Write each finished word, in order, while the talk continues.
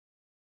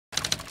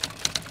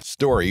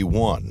Story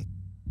 1.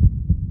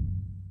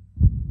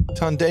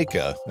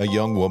 Thandeka, a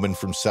young woman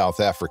from South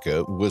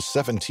Africa, was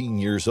 17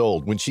 years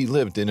old when she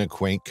lived in a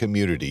quaint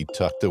community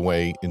tucked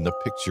away in the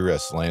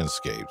picturesque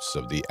landscapes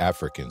of the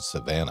African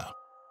savannah.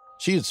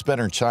 She had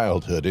spent her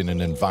childhood in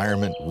an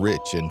environment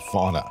rich in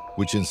fauna,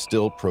 which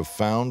instilled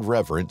profound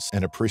reverence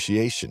and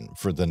appreciation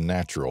for the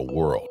natural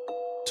world.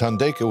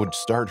 Thandeka would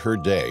start her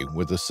day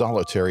with a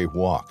solitary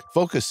walk,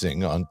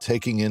 focusing on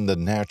taking in the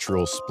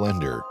natural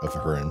splendor of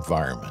her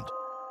environment.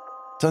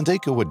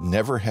 Thandeka would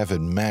never have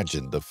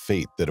imagined the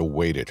fate that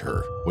awaited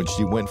her when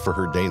she went for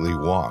her daily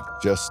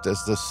walk just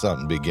as the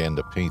sun began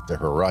to paint the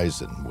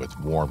horizon with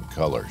warm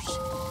colors.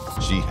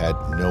 She had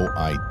no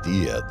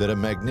idea that a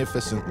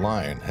magnificent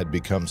lion had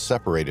become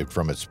separated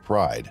from its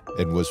pride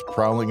and was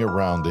prowling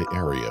around the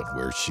area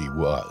where she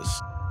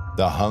was.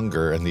 The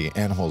hunger and the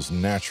animal's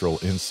natural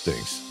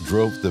instincts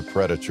drove the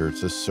predator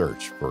to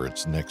search for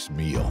its next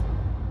meal.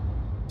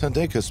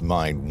 Thandeka's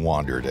mind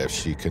wandered as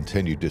she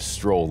continued to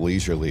stroll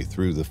leisurely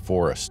through the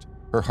forest,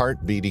 her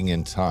heart beating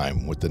in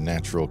time with the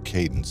natural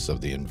cadence of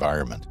the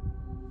environment.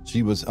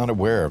 She was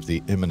unaware of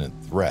the imminent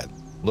threat,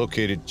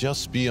 located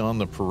just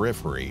beyond the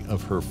periphery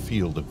of her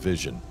field of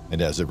vision,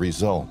 and as a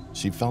result,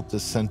 she felt a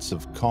sense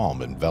of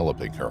calm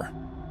enveloping her.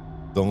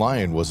 The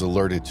lion was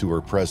alerted to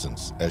her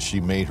presence as she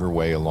made her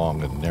way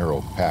along a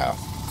narrow path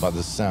by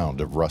the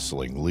sound of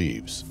rustling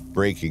leaves,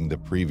 breaking the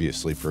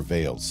previously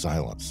prevailed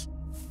silence.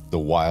 The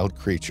wild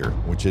creature,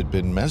 which had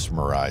been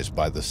mesmerized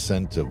by the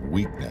scent of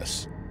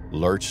weakness,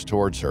 lurched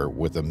towards her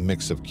with a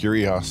mix of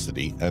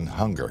curiosity and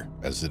hunger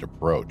as it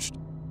approached.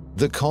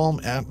 The calm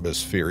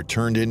atmosphere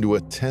turned into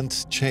a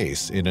tense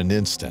chase in an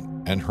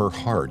instant, and her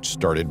heart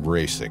started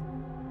racing.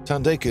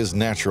 Thandeka's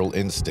natural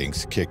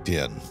instincts kicked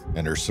in,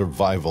 and her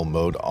survival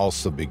mode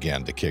also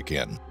began to kick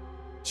in.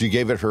 She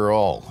gave it her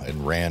all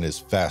and ran as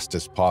fast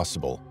as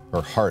possible,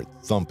 her heart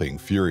thumping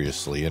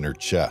furiously in her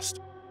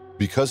chest.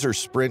 Because her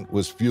sprint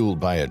was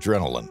fueled by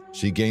adrenaline,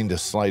 she gained a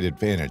slight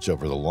advantage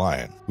over the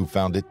lion, who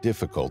found it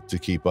difficult to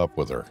keep up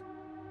with her.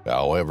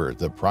 However,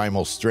 the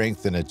primal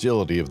strength and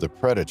agility of the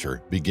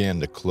predator began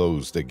to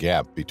close the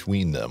gap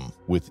between them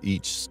with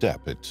each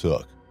step it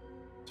took.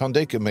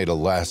 Thandeka made a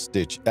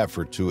last-ditch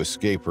effort to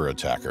escape her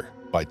attacker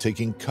by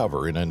taking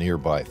cover in a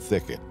nearby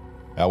thicket.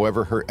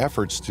 However, her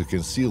efforts to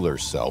conceal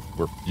herself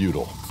were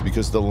futile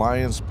because the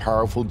lion's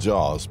powerful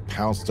jaws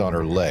pounced on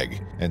her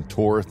leg and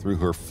tore through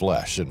her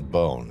flesh and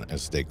bone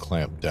as they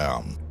clamped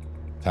down.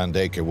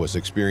 Thandeka was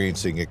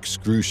experiencing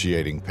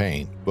excruciating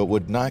pain, but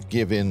would not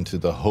give in to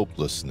the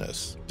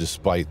hopelessness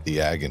despite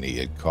the agony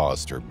it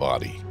caused her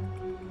body.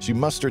 She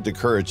mustered the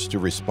courage to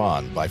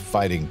respond by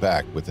fighting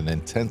back with an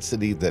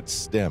intensity that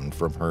stemmed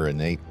from her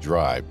innate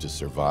drive to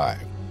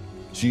survive.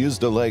 She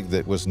used a leg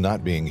that was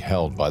not being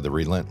held by the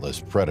relentless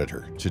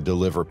predator to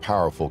deliver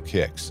powerful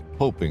kicks,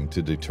 hoping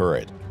to deter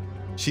it.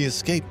 She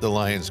escaped the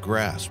lion's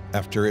grasp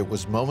after it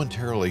was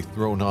momentarily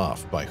thrown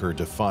off by her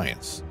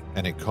defiance,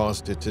 and it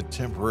caused it to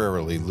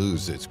temporarily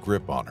lose its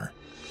grip on her.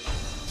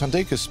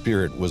 Thandeka's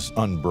spirit was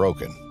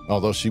unbroken,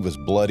 although she was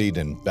bloodied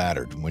and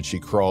battered when she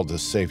crawled to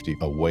safety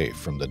away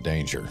from the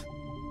danger.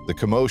 The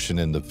commotion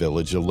in the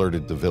village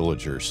alerted the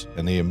villagers,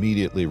 and they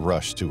immediately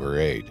rushed to her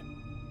aid.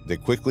 They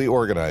quickly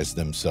organized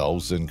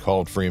themselves and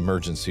called for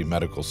emergency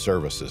medical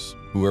services,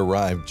 who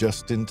arrived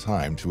just in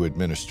time to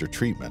administer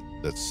treatment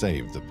that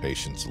saved the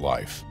patient's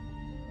life.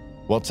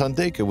 While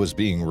Thandeka was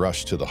being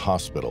rushed to the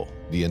hospital,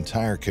 the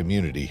entire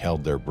community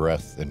held their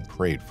breath and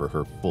prayed for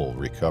her full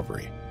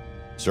recovery.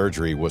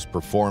 Surgery was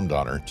performed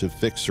on her to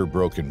fix her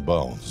broken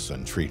bones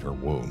and treat her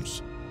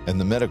wounds, and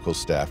the medical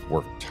staff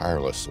worked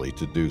tirelessly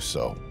to do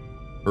so.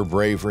 Her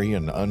bravery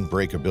and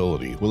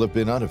unbreakability will have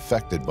been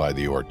unaffected by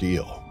the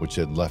ordeal, which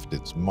had left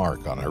its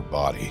mark on her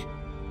body.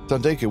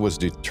 Thandeka was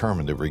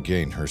determined to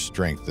regain her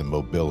strength and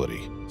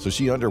mobility, so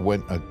she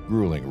underwent a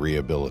grueling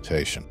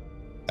rehabilitation.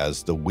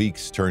 As the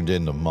weeks turned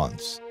into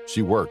months,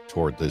 she worked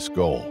toward this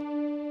goal.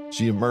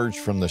 She emerged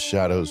from the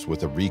shadows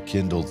with a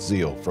rekindled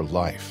zeal for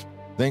life,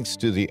 thanks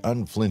to the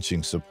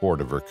unflinching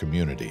support of her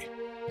community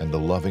and the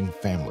loving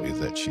family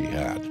that she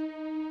had.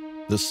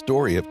 The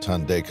story of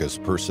Thandeka's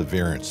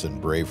perseverance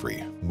and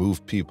bravery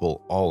moved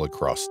people all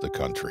across the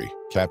country,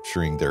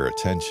 capturing their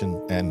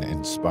attention and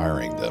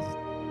inspiring them.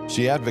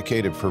 She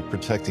advocated for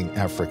protecting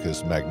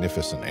Africa's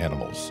magnificent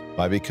animals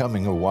by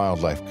becoming a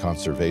wildlife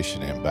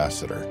conservation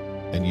ambassador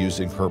and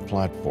using her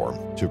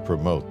platform to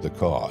promote the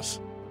cause.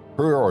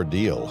 Her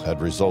ordeal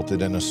had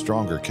resulted in a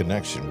stronger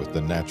connection with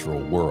the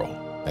natural world,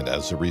 and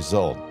as a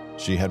result,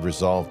 she had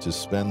resolved to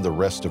spend the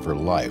rest of her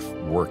life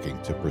working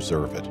to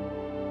preserve it.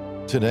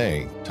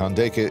 Today,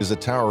 Thandeka is a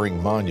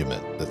towering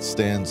monument that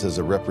stands as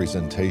a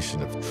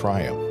representation of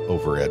triumph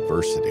over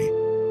adversity.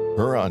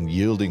 Her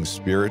unyielding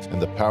spirit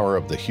and the power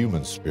of the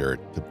human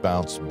spirit to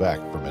bounce back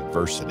from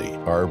adversity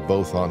are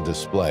both on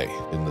display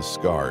in the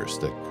scars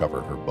that cover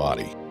her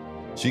body.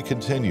 She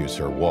continues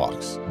her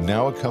walks,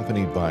 now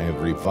accompanied by a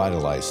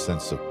revitalized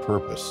sense of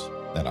purpose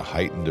and a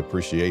heightened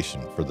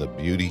appreciation for the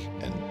beauty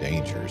and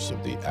dangers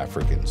of the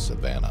African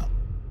savannah.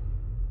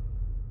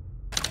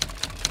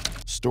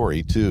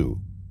 Story 2.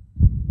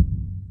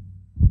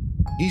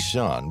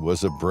 Ishan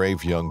was a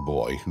brave young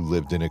boy who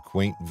lived in a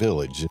quaint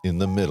village in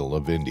the middle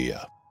of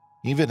India.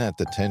 Even at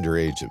the tender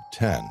age of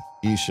 10,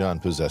 Ishan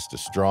possessed a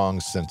strong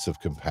sense of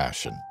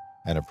compassion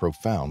and a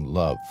profound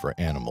love for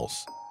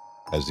animals.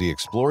 As he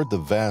explored the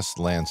vast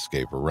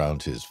landscape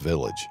around his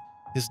village,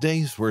 his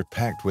days were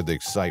packed with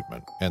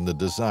excitement and the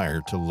desire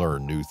to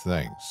learn new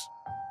things.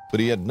 But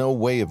he had no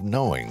way of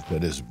knowing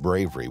that his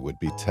bravery would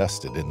be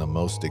tested in the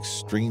most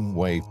extreme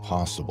way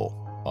possible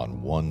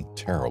on one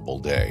terrible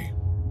day.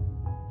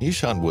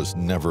 Ishan was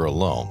never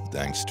alone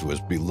thanks to his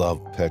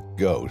beloved pet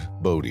goat,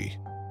 Bodhi,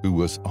 who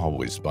was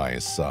always by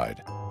his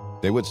side.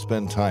 They would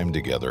spend time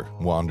together,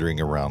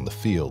 wandering around the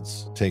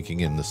fields,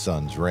 taking in the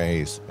sun's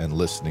rays, and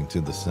listening to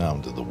the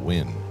sound of the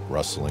wind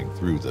rustling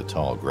through the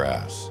tall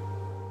grass.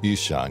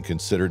 Ishan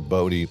considered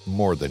Bodhi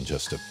more than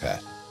just a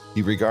pet.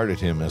 He regarded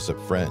him as a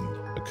friend,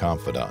 a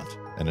confidant,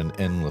 and an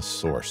endless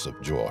source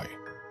of joy.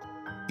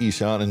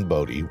 Ishan and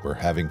Bodhi were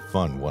having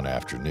fun one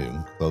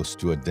afternoon close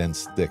to a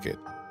dense thicket,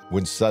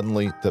 when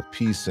suddenly the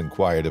peace and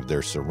quiet of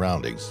their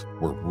surroundings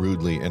were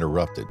rudely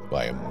interrupted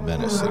by a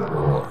menacing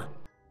roar.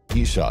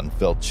 Ishan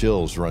felt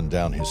chills run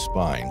down his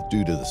spine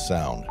due to the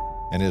sound,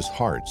 and his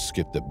heart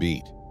skipped a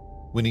beat.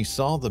 When he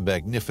saw the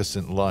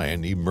magnificent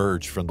lion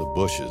emerge from the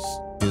bushes,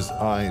 his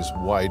eyes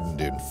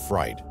widened in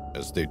fright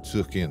as they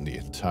took in the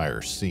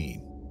entire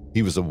scene.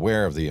 He was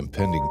aware of the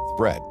impending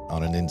threat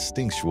on an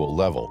instinctual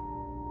level.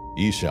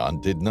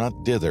 Ishan did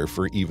not dither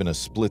for even a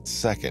split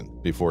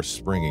second before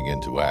springing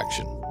into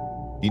action.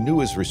 He knew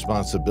his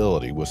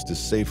responsibility was to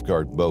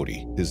safeguard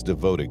Bodhi, his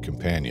devoted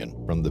companion,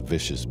 from the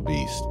vicious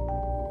beast.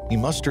 He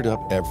mustered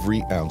up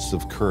every ounce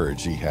of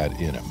courage he had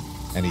in him,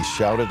 and he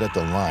shouted at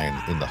the lion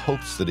in the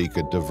hopes that he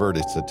could divert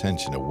its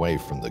attention away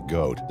from the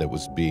goat that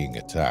was being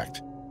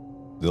attacked.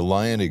 The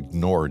lion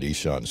ignored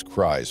Ishan's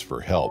cries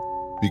for help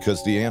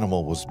because the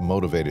animal was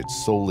motivated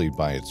solely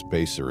by its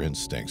baser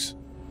instincts.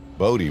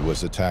 Bodhi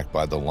was attacked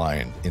by the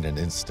lion in an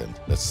instant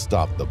that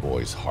stopped the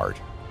boy's heart,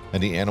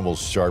 and the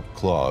animal's sharp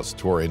claws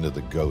tore into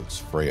the goat's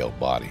frail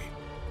body.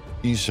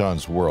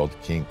 Ishan's world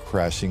came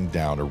crashing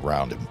down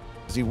around him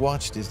as he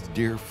watched his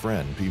dear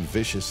friend be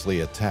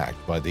viciously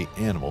attacked by the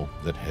animal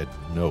that had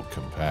no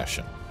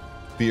compassion.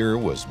 Fear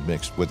was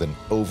mixed with an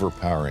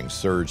overpowering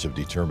surge of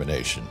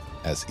determination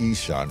as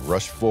Ishan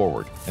rushed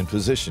forward and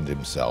positioned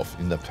himself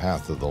in the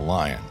path of the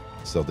lion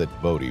so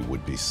that Bodhi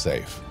would be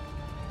safe.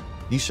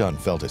 Ishan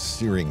felt a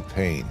searing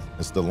pain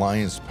as the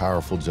lion's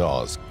powerful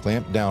jaws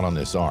clamped down on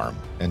his arm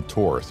and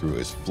tore through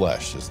his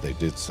flesh as they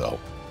did so.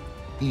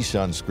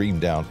 Ishan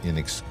screamed out in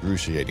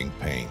excruciating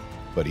pain,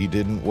 but he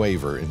didn't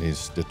waver in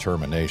his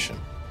determination.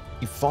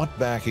 He fought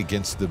back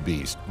against the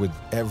beast with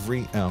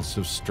every ounce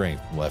of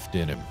strength left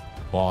in him,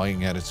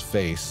 clawing at its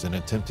face and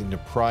attempting to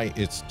pry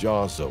its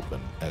jaws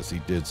open as he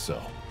did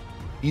so.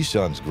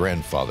 Ishan's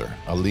grandfather,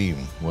 Alim,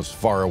 was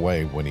far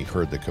away when he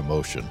heard the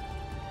commotion.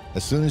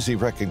 As soon as he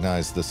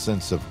recognized the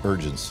sense of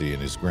urgency in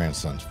his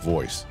grandson's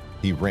voice,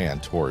 he ran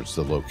towards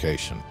the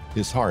location,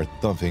 his heart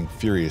thumping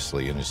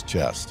furiously in his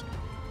chest.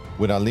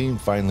 When Alim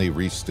finally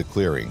reached the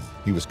clearing,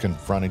 he was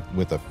confronted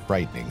with a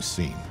frightening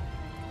scene.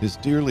 His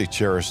dearly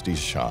cherished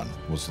Ishan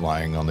was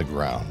lying on the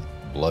ground,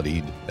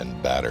 bloodied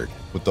and battered,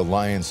 with the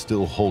lion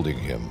still holding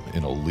him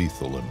in a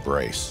lethal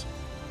embrace.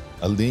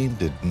 Alim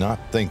did not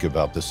think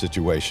about the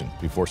situation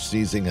before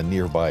seizing a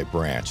nearby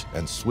branch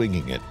and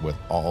swinging it with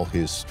all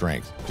his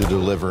strength to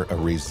deliver a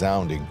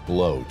resounding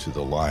blow to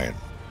the lion.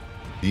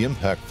 The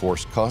impact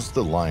force caused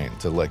the lion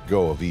to let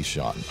go of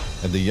Ishan,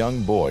 and the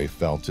young boy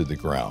fell to the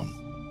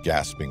ground,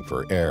 gasping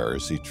for air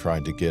as he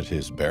tried to get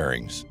his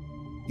bearings.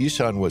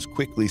 Ishan was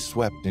quickly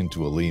swept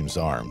into Alim's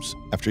arms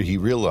after he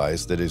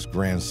realized that his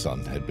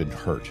grandson had been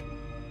hurt.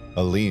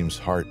 Alim's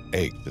heart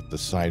ached at the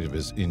sight of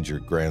his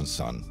injured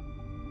grandson.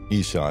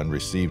 Ishan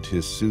received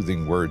his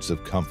soothing words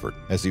of comfort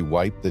as he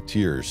wiped the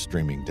tears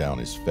streaming down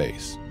his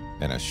face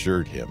and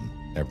assured him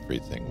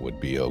everything would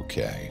be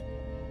okay.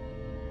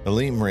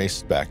 Alim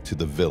raced back to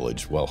the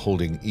village while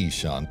holding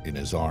Ishan in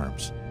his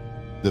arms.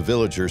 The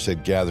villagers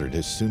had gathered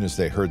as soon as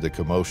they heard the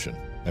commotion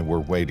and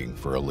were waiting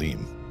for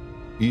Alim.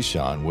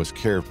 Ishan was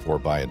cared for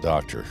by a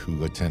doctor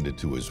who attended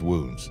to his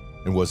wounds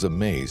and was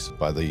amazed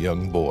by the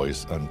young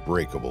boy's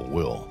unbreakable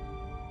will.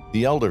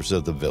 The elders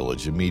of the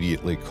village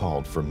immediately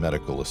called for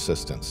medical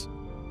assistance.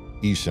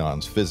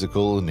 Ishan's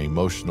physical and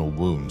emotional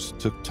wounds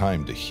took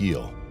time to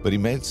heal, but he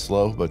made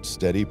slow but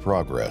steady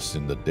progress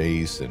in the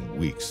days and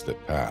weeks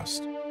that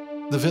passed.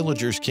 The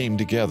villagers came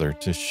together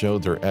to show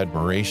their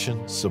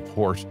admiration,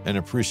 support, and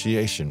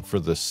appreciation for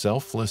the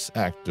selfless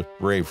act of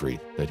bravery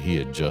that he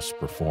had just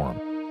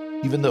performed.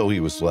 Even though he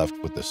was left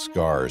with the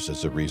scars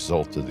as a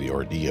result of the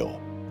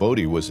ordeal,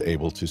 Bodhi was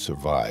able to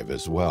survive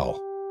as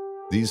well.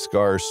 These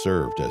scars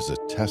served as a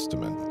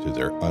testament to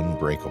their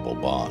unbreakable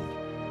bond.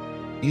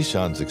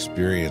 Ishan's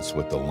experience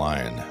with the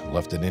lion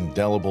left an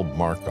indelible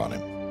mark on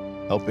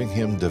him, helping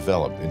him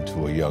develop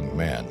into a young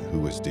man who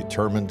was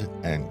determined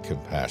and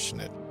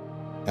compassionate.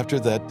 After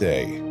that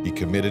day, he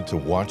committed to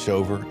watch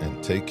over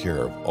and take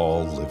care of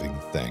all living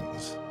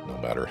things, no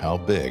matter how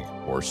big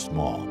or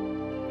small.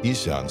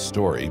 Ishan's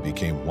story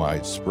became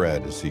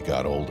widespread as he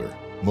got older,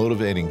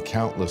 motivating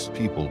countless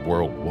people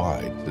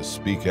worldwide to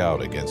speak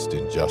out against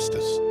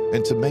injustice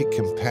and to make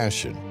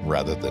compassion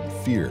rather than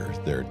fear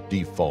their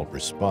default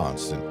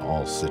response in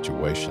all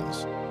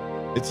situations.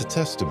 It's a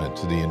testament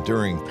to the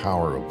enduring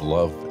power of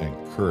love and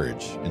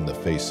courage in the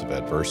face of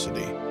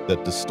adversity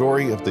that the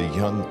story of the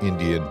young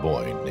Indian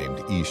boy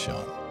named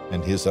Ishan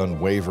and his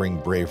unwavering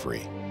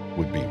bravery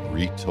would be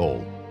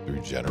retold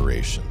through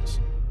generations.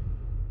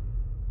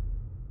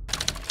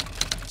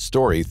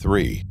 Story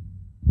 3.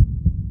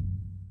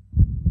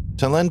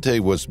 Thandeka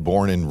was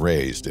born and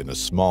raised in a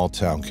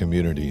small-town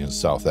community in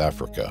South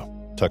Africa,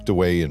 tucked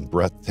away in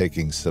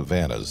breathtaking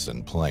savannas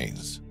and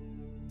plains.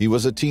 He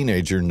was a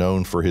teenager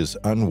known for his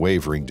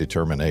unwavering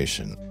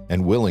determination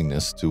and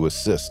willingness to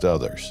assist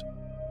others.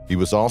 He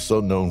was also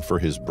known for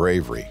his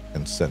bravery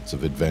and sense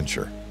of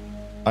adventure.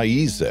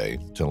 Aize,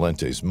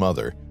 Thandeka's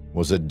mother,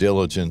 was a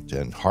diligent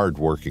and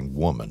hard-working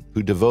woman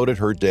who devoted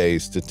her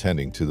days to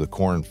tending to the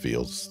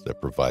cornfields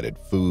that provided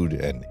food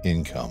and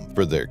income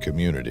for their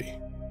community.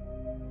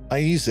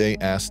 Aize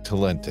asked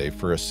Thandeka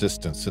for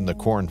assistance in the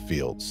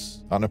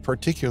cornfields on a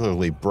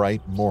particularly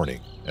bright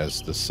morning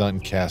as the sun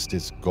cast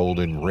its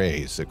golden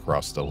rays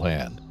across the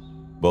land.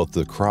 Both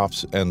the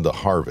crops and the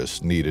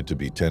harvest needed to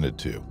be tended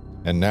to,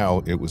 and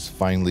now it was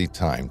finally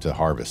time to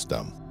harvest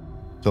them.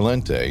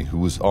 Thandeka, who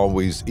was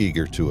always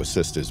eager to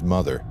assist his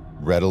mother,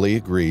 readily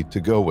agreed to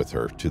go with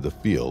her to the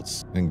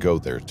fields and go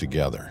there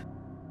together.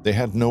 They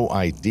had no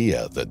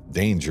idea that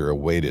danger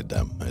awaited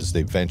them as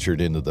they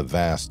ventured into the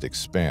vast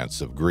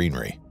expanse of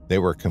greenery. They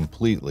were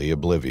completely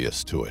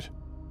oblivious to it.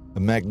 A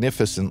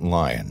magnificent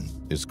lion,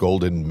 his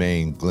golden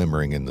mane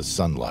glimmering in the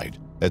sunlight,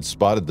 had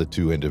spotted the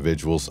two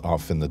individuals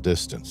off in the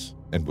distance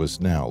and was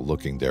now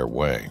looking their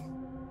way.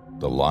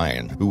 The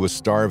lion, who was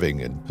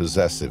starving and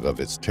possessive of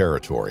its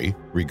territory,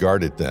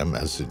 regarded them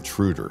as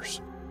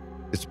intruders.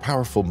 Its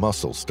powerful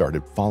muscles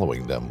started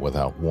following them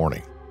without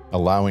warning,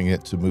 allowing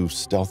it to move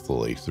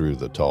stealthily through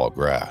the tall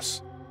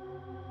grass.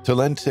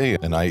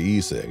 Thandeka and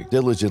Aize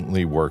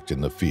diligently worked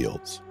in the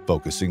fields,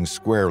 focusing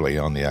squarely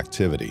on the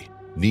activity.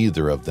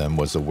 Neither of them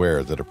was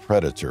aware that a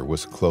predator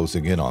was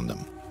closing in on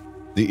them.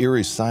 The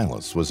eerie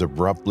silence was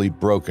abruptly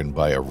broken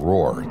by a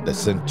roar that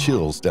sent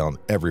chills down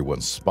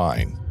everyone's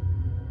spine.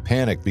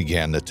 Panic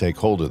began to take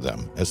hold of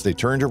them as they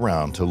turned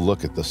around to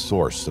look at the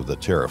source of the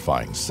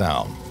terrifying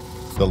sound.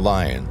 The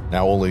lion,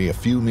 now only a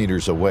few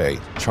meters away,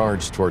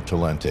 charged toward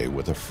Thandeka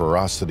with a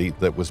ferocity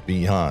that was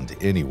beyond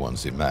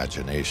anyone's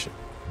imagination.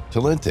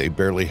 Thandeka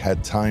barely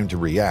had time to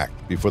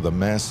react before the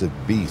massive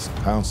beast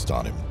pounced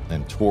on him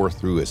and tore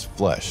through his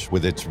flesh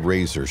with its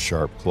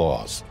razor-sharp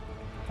claws.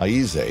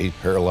 Aize,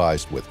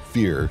 paralyzed with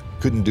fear,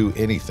 couldn't do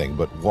anything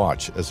but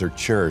watch as her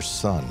cherished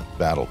son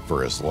battled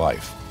for his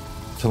life.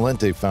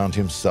 Thandeka found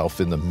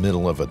himself in the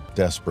middle of a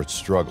desperate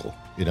struggle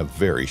in a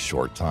very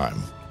short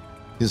time.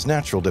 His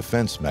natural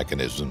defense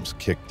mechanisms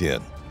kicked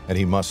in, and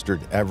he mustered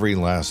every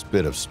last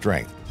bit of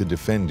strength to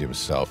defend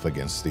himself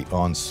against the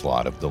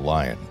onslaught of the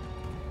lion.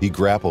 He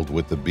grappled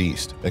with the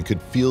beast and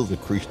could feel the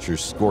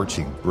creature's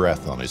scorching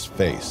breath on his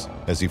face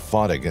as he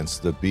fought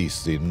against the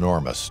beast's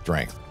enormous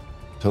strength.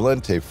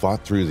 Thandeka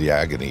fought through the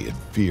agony and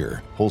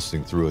fear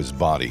pulsing through his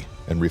body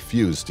and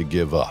refused to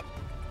give up.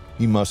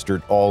 He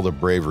mustered all the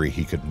bravery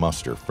he could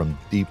muster from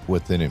deep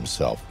within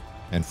himself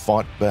and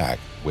fought back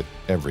with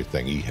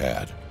everything he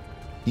had.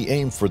 He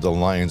aimed for the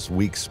lion's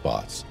weak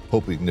spots,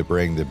 hoping to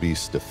bring the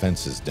beast's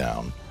defenses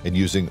down and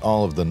using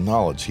all of the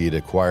knowledge he had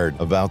acquired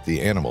about the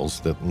animals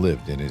that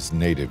lived in his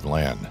native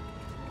land.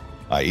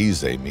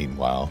 Aize,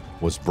 meanwhile,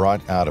 was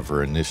brought out of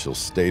her initial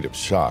state of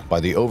shock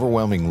by the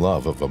overwhelming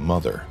love of a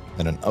mother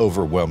and an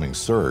overwhelming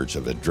surge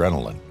of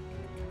adrenaline.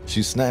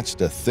 She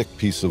snatched a thick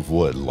piece of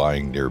wood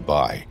lying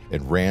nearby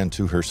and ran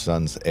to her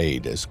son's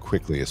aid as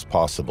quickly as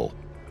possible.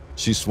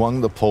 She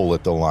swung the pole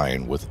at the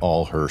lion with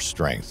all her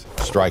strength,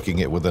 striking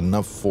it with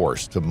enough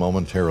force to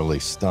momentarily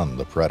stun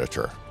the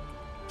predator.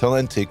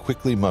 Thandeka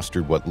quickly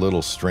mustered what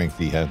little strength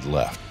he had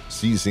left,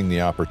 seizing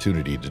the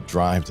opportunity to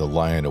drive the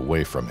lion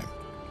away from him.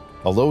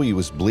 Although he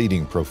was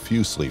bleeding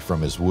profusely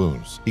from his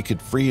wounds, he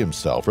could free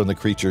himself from the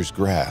creature's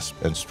grasp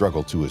and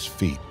struggle to his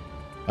feet.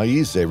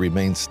 Aize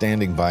remained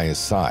standing by his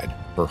side,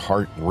 her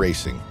heart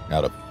racing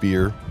out of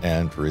fear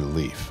and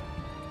relief.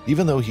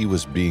 Even though he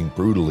was being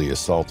brutally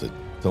assaulted,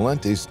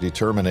 Thandeka's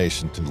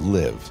determination to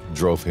live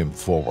drove him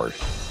forward.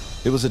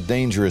 It was a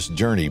dangerous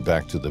journey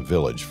back to the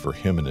village for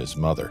him and his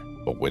mother,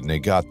 but when they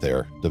got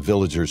there, the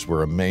villagers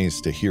were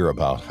amazed to hear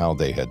about how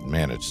they had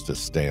managed to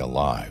stay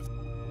alive.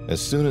 As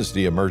soon as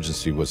the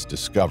emergency was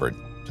discovered,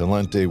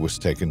 Thandeka was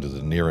taken to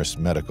the nearest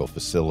medical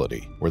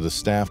facility, where the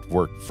staff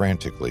worked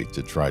frantically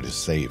to try to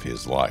save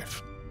his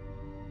life.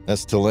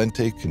 As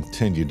Thandeka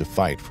continued to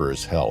fight for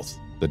his health,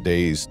 the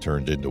days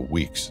turned into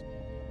weeks.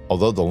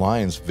 Although the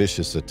lion's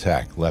vicious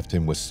attack left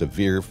him with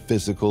severe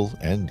physical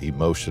and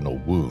emotional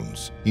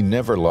wounds, he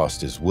never lost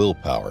his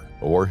willpower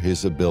or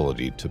his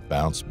ability to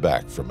bounce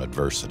back from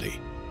adversity.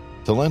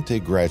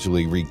 Thandeka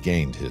gradually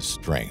regained his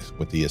strength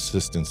with the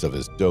assistance of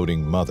his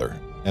doting mother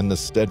and the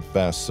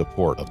steadfast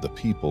support of the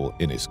people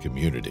in his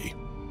community.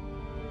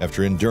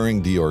 After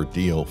enduring the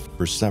ordeal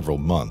for several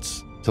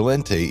months,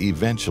 Thandeka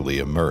eventually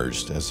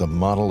emerged as a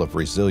model of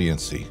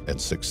resiliency and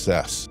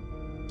success.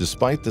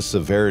 Despite the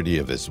severity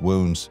of his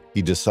wounds,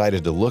 he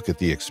decided to look at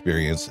the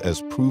experience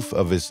as proof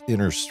of his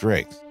inner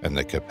strength and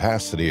the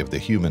capacity of the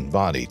human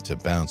body to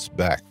bounce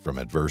back from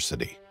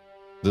adversity.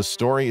 The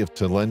story of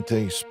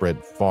Thandeka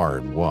spread far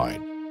and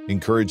wide,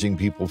 encouraging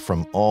people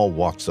from all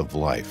walks of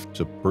life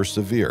to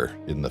persevere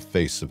in the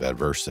face of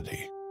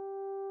adversity.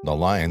 The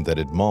lion that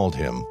had mauled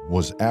him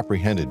was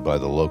apprehended by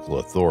the local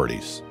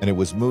authorities, and it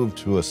was moved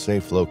to a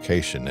safe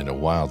location in a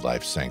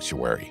wildlife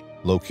sanctuary,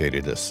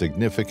 located a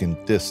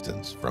significant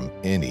distance from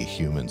any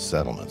human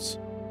settlements.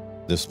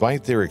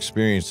 Despite their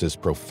experience's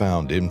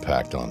profound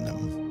impact on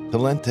them,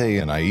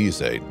 Thandeka and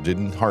Aize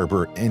didn't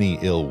harbor any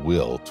ill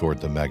will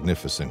toward the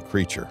magnificent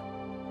creature.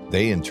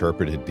 They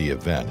interpreted the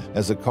event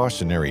as a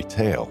cautionary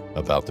tale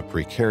about the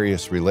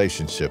precarious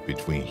relationship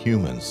between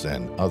humans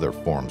and other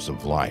forms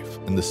of life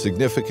and the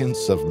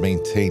significance of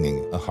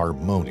maintaining a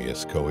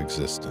harmonious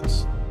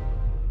coexistence.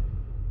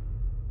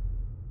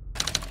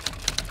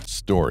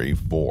 Story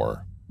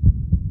 4.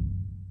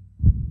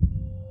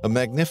 A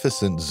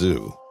magnificent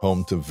zoo,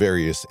 home to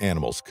various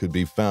animals, could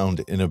be found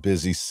in a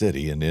busy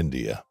city in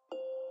India.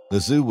 The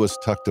zoo was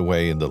tucked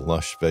away in the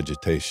lush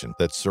vegetation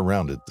that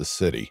surrounded the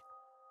city.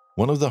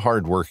 One of the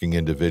hard-working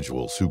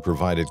individuals who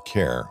provided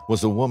care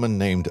was a woman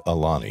named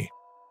Alani.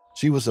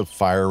 She was a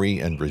fiery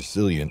and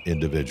resilient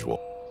individual.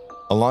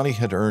 Alani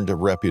had earned a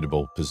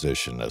reputable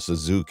position as a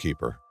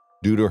zookeeper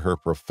due to her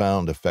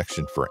profound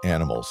affection for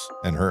animals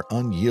and her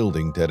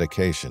unyielding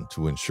dedication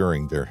to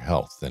ensuring their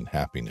health and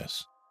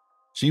happiness.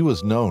 She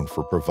was known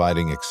for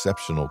providing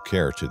exceptional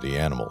care to the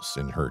animals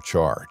in her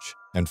charge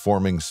and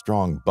forming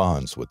strong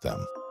bonds with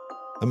them.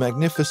 A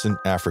magnificent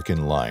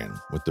African lion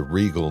with the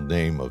regal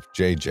name of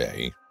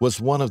JJ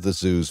was one of the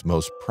zoo's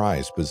most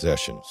prized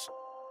possessions.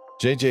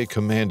 JJ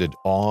commanded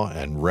awe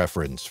and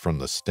reverence from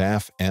the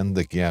staff and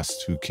the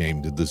guests who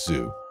came to the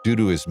zoo due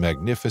to his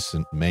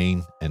magnificent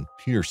mane and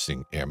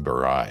piercing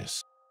amber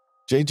eyes.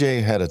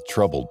 JJ had a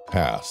troubled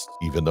past,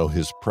 even though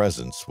his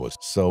presence was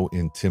so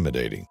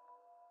intimidating.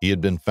 He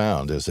had been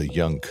found as a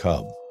young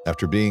cub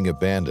after being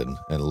abandoned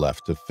and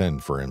left to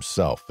fend for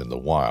himself in the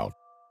wild.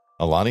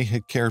 Alani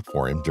had cared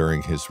for him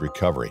during his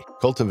recovery,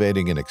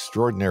 cultivating an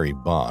extraordinary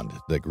bond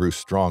that grew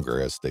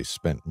stronger as they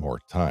spent more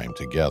time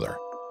together.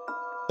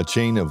 A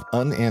chain of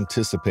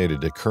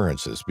unanticipated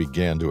occurrences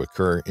began to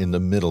occur in the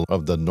middle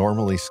of the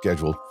normally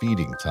scheduled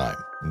feeding time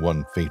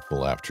one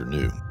fateful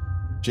afternoon.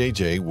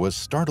 JJ was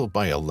startled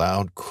by a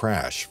loud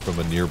crash from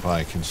a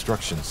nearby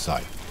construction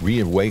site,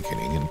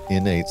 reawakening an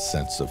innate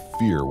sense of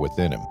fear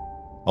within him.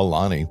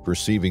 Alani,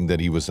 perceiving that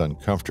he was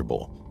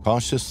uncomfortable,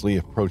 cautiously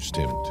approached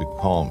him to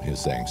calm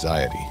his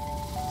anxiety.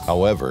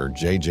 However,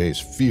 JJ's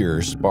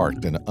fear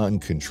sparked an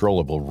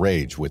uncontrollable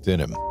rage within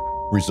him,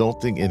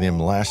 resulting in him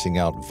lashing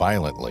out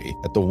violently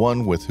at the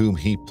one with whom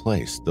he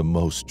placed the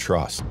most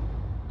trust.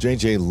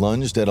 JJ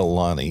lunged at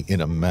Alani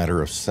in a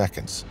matter of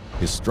seconds,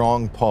 his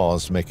strong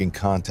paws making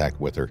contact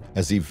with her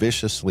as he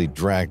viciously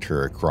dragged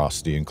her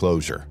across the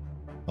enclosure.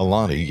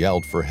 Alani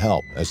yelled for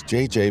help as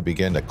JJ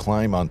began to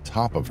climb on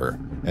top of her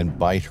and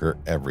bite her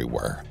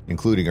everywhere,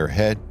 including her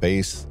head,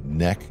 base,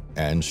 neck,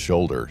 and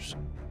shoulders.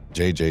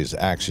 JJ's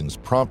actions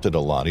prompted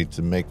Alani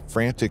to make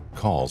frantic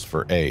calls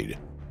for aid.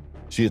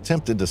 She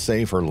attempted to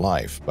save her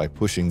life by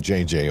pushing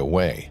JJ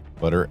away,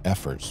 but her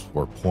efforts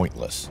were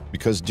pointless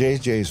because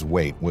JJ's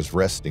weight was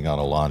resting on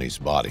Alani's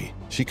body.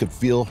 She could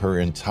feel her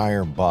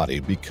entire body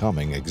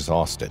becoming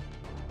exhausted.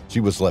 She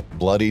was left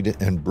bloodied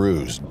and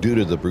bruised due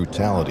to the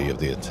brutality of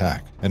the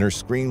attack, and her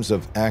screams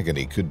of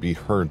agony could be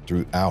heard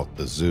throughout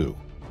the zoo.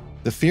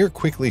 The fear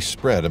quickly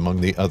spread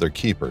among the other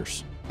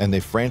keepers, and they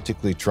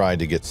frantically tried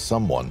to get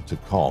someone to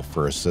call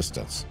for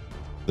assistance.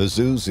 The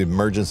zoo's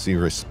emergency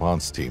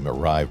response team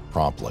arrived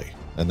promptly,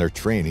 and their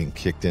training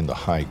kicked into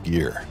high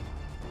gear.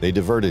 They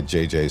diverted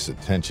JJ's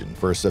attention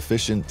for a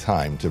sufficient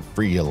time to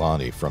free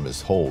Alani from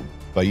his hold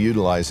by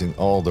utilizing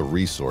all the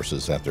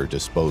resources at their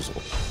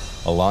disposal.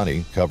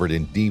 Alani, covered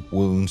in deep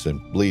wounds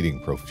and bleeding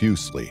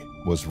profusely,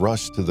 was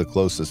rushed to the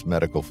closest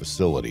medical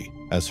facility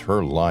as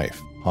her life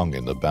hung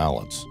in the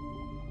balance.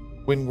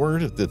 When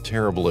word of the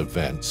terrible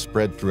event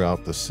spread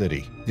throughout the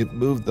city, it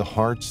moved the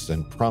hearts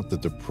and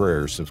prompted the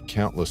prayers of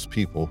countless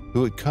people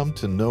who had come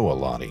to know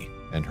Alani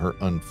and her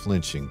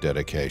unflinching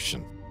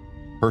dedication.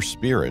 Her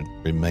spirit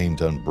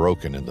remained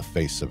unbroken in the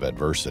face of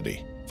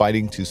adversity,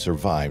 fighting to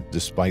survive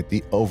despite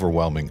the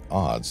overwhelming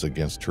odds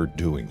against her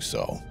doing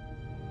so.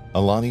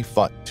 Alani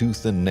fought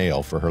tooth and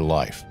nail for her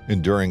life,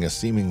 enduring a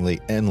seemingly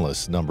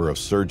endless number of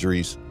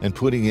surgeries and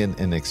putting in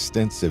an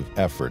extensive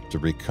effort to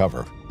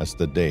recover as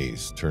the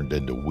days turned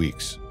into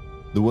weeks.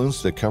 The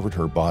wounds that covered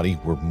her body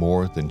were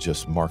more than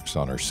just marks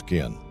on her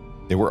skin.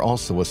 They were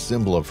also a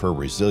symbol of her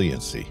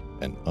resiliency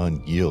and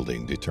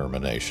unyielding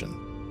determination.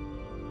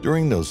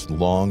 During those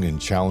long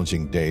and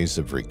challenging days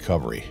of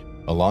recovery,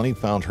 Alani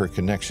found her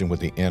connection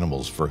with the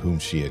animals for whom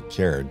she had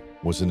cared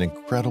was an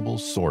incredible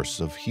source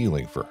of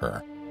healing for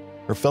her.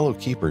 Her fellow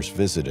keepers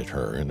visited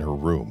her in her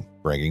room,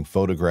 bringing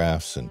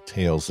photographs and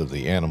tales of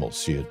the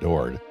animals she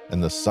adored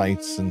and the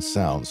sights and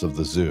sounds of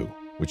the zoo,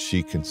 which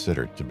she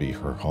considered to be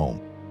her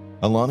home.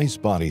 Alani's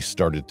body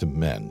started to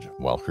mend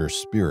while her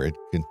spirit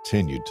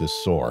continued to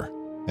soar,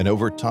 and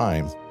over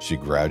time, she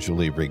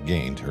gradually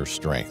regained her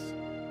strength.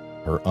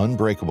 Her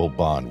unbreakable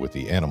bond with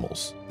the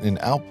animals, an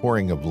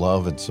outpouring of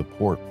love and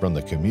support from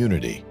the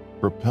community,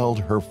 propelled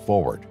her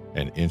forward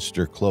and inched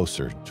her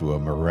closer to a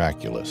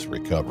miraculous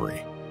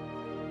recovery.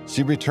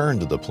 She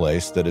returned to the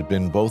place that had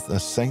been both a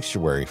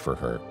sanctuary for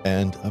her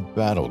and a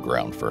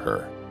battleground for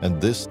her, and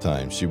this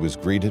time she was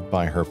greeted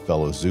by her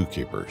fellow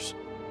zookeepers.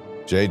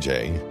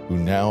 JJ, who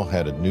now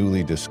had a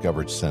newly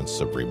discovered sense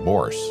of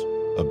remorse,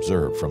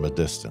 observed from a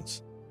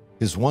distance,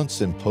 his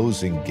once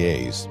imposing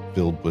gaze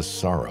filled with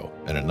sorrow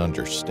and an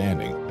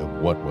understanding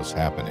of what was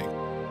happening.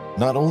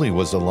 Not only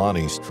was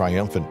Alani's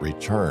triumphant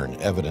return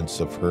evidence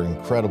of her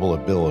incredible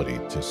ability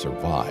to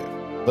survive,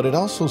 but it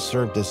also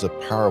served as a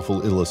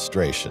powerful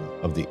illustration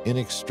of the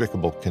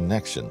inextricable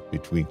connection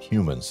between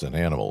humans and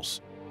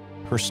animals.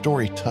 Her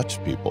story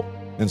touched people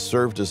and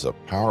served as a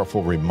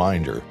powerful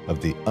reminder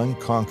of the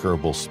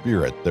unconquerable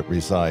spirit that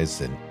resides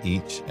in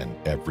each and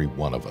every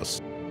one of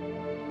us.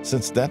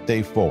 Since that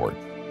day forward,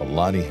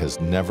 Alani has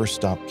never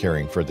stopped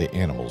caring for the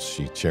animals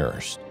she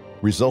cherished,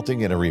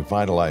 resulting in a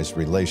revitalized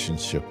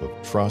relationship of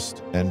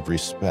trust and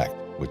respect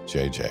with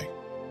JJ.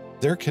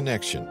 Their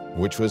connection,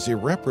 which was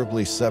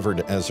irreparably severed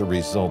as a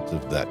result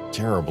of that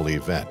terrible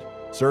event,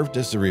 served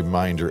as a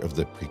reminder of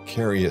the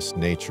precarious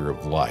nature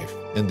of life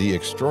and the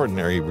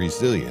extraordinary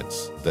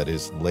resilience that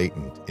is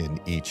latent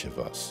in each of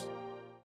us.